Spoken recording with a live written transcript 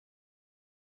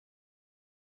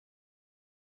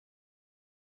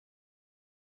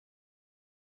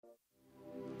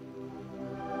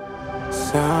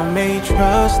Some may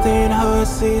trust in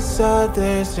horses,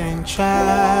 others in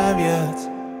chariots,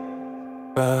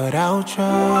 but I'll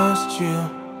trust you.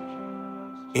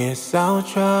 Yes, I'll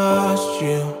trust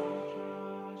you.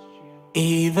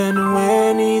 Even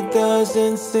when it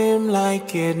doesn't seem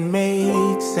like it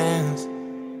makes sense,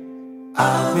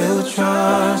 I will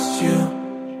trust you.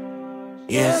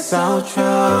 Yes, I'll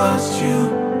trust you.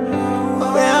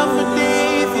 Every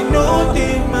day, if you know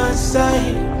they my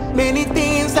side. Many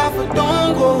things I for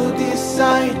don't go this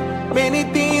side. Many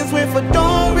things where for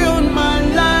don't ruin my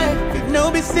life. If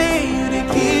nobody say you to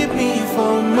keep me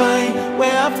for mine.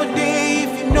 Where I for day,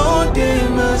 if you know they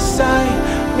my side.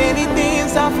 Many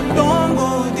things I for don't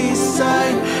go this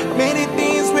side. Many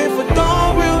things where for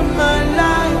don't ruin my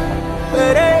life.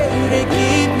 But hey, they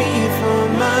keep me for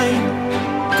mine.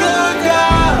 Good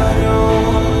God,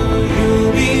 oh,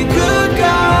 you be good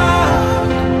God.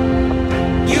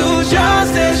 You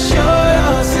just show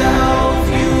yourself,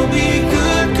 you be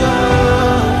good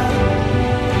God.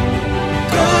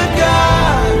 Good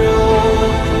God, oh,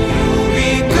 you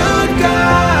be good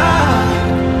God.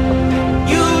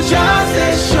 You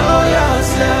just show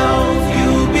yourself,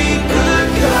 you be good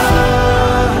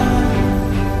God.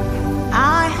 I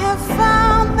have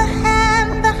found the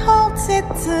hand that holds it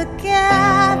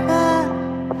together.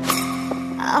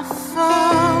 I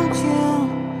found you.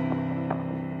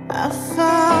 I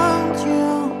found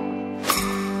you.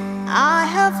 I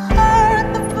have heard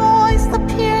the voice that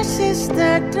pierces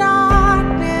the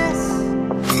darkness.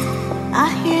 I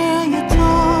hear you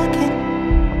talking.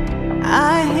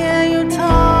 I hear you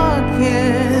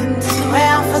talking.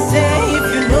 Swear for say if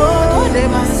you know they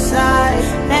my side.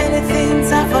 Many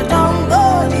things I for don't go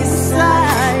this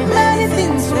side. Many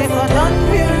things we for don't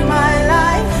ruin my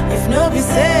life. If nobody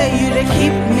say you they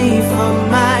keep me from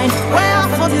mine. Where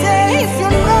for say if you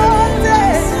know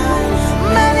this.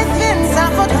 Many things I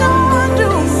for don't do.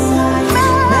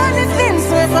 Many things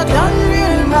we for don't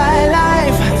ruin my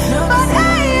life. But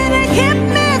hey, they keep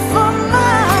me from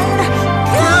mine.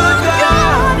 Good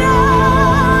God,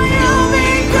 oh, you be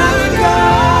good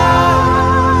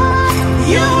God.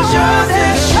 You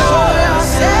just show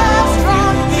yourself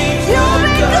from me. You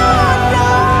be good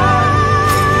God.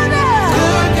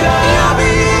 Good God, you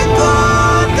be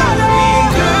good God.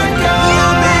 Good God, you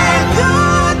be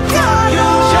good God. You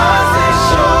just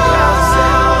show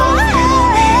yourself. You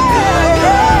be good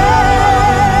God.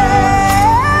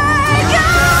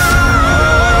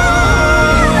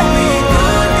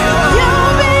 You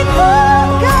be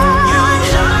good God.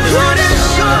 You just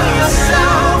show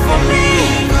yourself for me.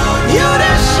 You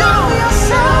just show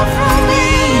yourself for me.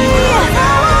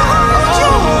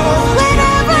 You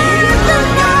whenever you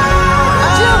think I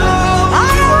do, I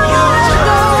wanna go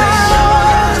out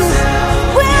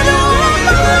with all my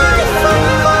life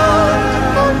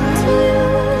to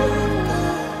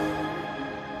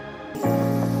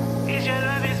you. Is your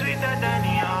love is sweeter than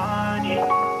the honey?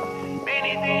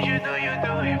 Many things you do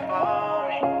it for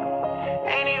me.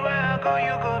 Anywhere I go,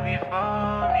 you go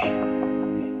before me.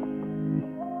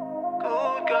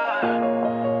 Good God,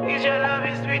 is your love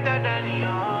is sweeter than the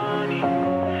honey?